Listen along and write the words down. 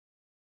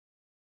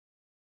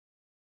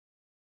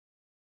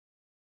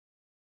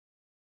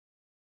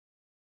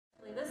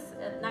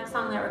The next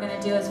song that we're going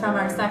to do is from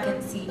our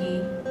second CD.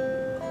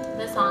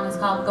 This song is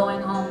called Going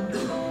Home.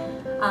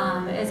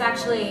 It's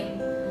actually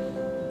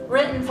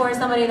written for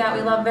somebody that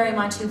we love very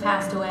much who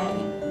passed away.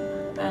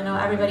 But I know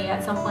everybody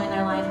at some point in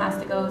their life has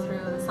to go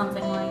through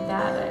something like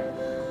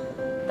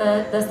that.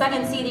 But the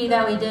second CD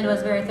that we did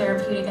was very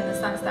therapeutic in the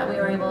sense that we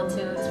were able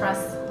to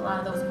express a lot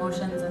of those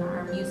emotions in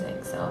our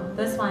music. So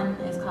this one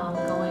is called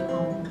Going